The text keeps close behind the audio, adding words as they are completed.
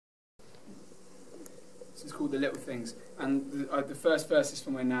It's called The Little Things. And the first verse is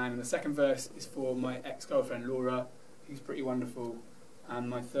for my nan, and the second verse is for my ex-girlfriend Laura, who's pretty wonderful.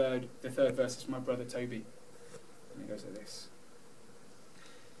 And the third verse is for my brother Toby. And it goes like this.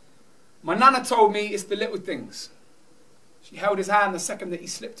 My nana told me it's the little things. She held his hand the second that he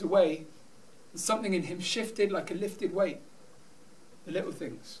slipped away, and something in him shifted like a lifted weight. The little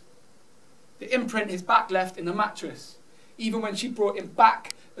things. The imprint his back left in the mattress, even when she brought him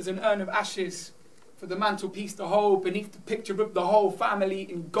back as an urn of ashes for the mantelpiece to hold beneath the picture of the whole family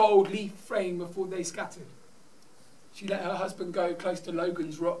in gold leaf frame before they scattered. She let her husband go close to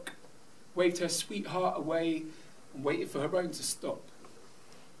Logan's Rock, waved her sweetheart away, and waited for her own to stop.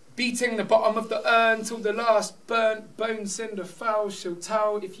 Beating the bottom of the urn till the last burnt bone cinder fell, she'll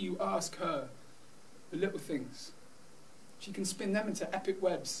tell if you ask her. The little things. She can spin them into epic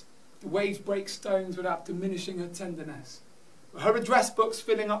webs. The waves break stones without diminishing her tenderness. Her address book's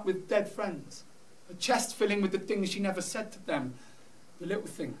filling up with dead friends. Her chest filling with the things she never said to them. The little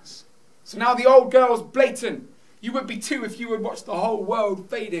things. So now the old girl's blatant. You would be too if you would watch the whole world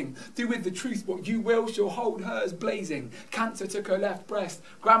fading. Do with the truth what you will, she'll hold hers blazing. Cancer took her left breast,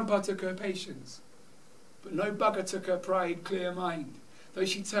 Grandpa took her patience. But no bugger took her pride, clear mind, though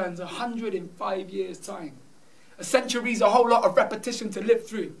she turns 100 in 5 years' time. A century's a whole lot of repetition to live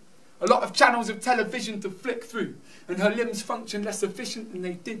through. A lot of channels of television to flick through. And her limbs function less efficient than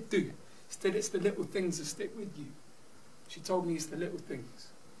they did do. Still, it's the little things that stick with you. She told me it's the little things.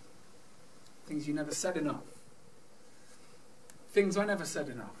 Things you never said enough. Things I never said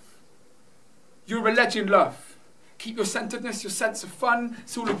enough. You're a legend, love. Keep your centeredness, your sense of fun.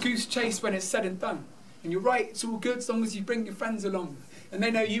 It's all a goose chase when it's said and done. And you're right, it's all good as long as you bring your friends along. And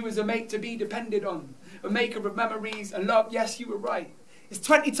they know you as a mate to be depended on. A maker of memories and love, yes, you were right. It's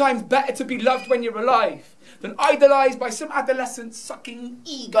 20 times better to be loved when you're alive than idolised by some adolescent sucking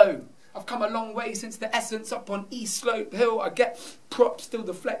ego. I've come a long way since the essence up on East Slope Hill. I get props, still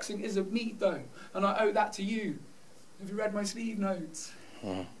the flexing isn't me though. And I owe that to you. Have you read my sleeve notes?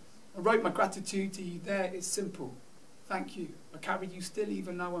 I wrote my gratitude to you there, it's simple. Thank you. I carry you still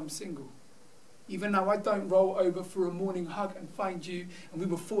even now I'm single. Even now I don't roll over for a morning hug and find you, and we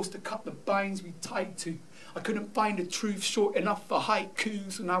were forced to cut the binds we tied to. I couldn't find a truth short enough for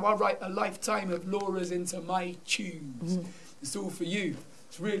haikus, so now I write a lifetime of Laura's into my tunes. It's all for you.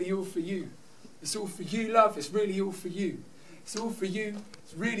 It's really all for you. It's all for you, love. It's really all for you. It's all for you.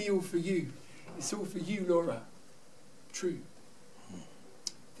 It's really all for you. It's all for you, Laura. True.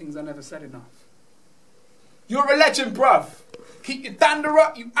 Things I never said enough. You're a legend, bruv. Keep your dander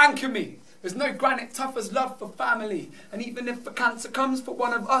up, you anchor me. There's no granite tough as love for family. And even if the cancer comes for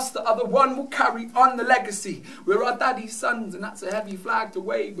one of us, the other one will carry on the legacy. We're our daddy's sons, and that's a heavy flag to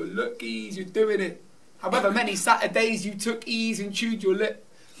wave. But look, ease, you're doing it. However many Saturdays you took ease and chewed your lip.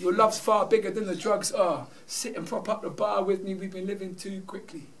 Your love's far bigger than the drugs are. Sit and prop up the bar with me, we've been living too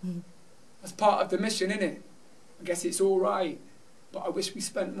quickly. That's part of the mission, innit? I guess it's all right, but I wish we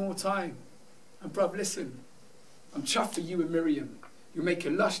spent more time. And bruv, listen, I'm chuffed for you and Miriam. You'll make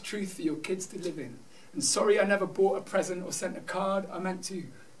a lush truth for your kids to live in. And sorry I never bought a present or sent a card, I meant to.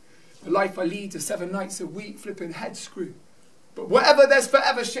 The life I lead is 7 nights a week, flipping head screw. But whatever, there's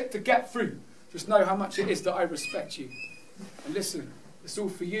forever shit to get through. Just know how much it is that I respect you. And listen, it's all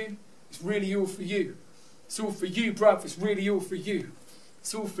for you, it's really all for you. It's all for you, bruv, it's really all for you.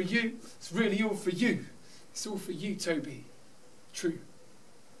 It's all for you, it's really all for you. It's all for you, Toby. True.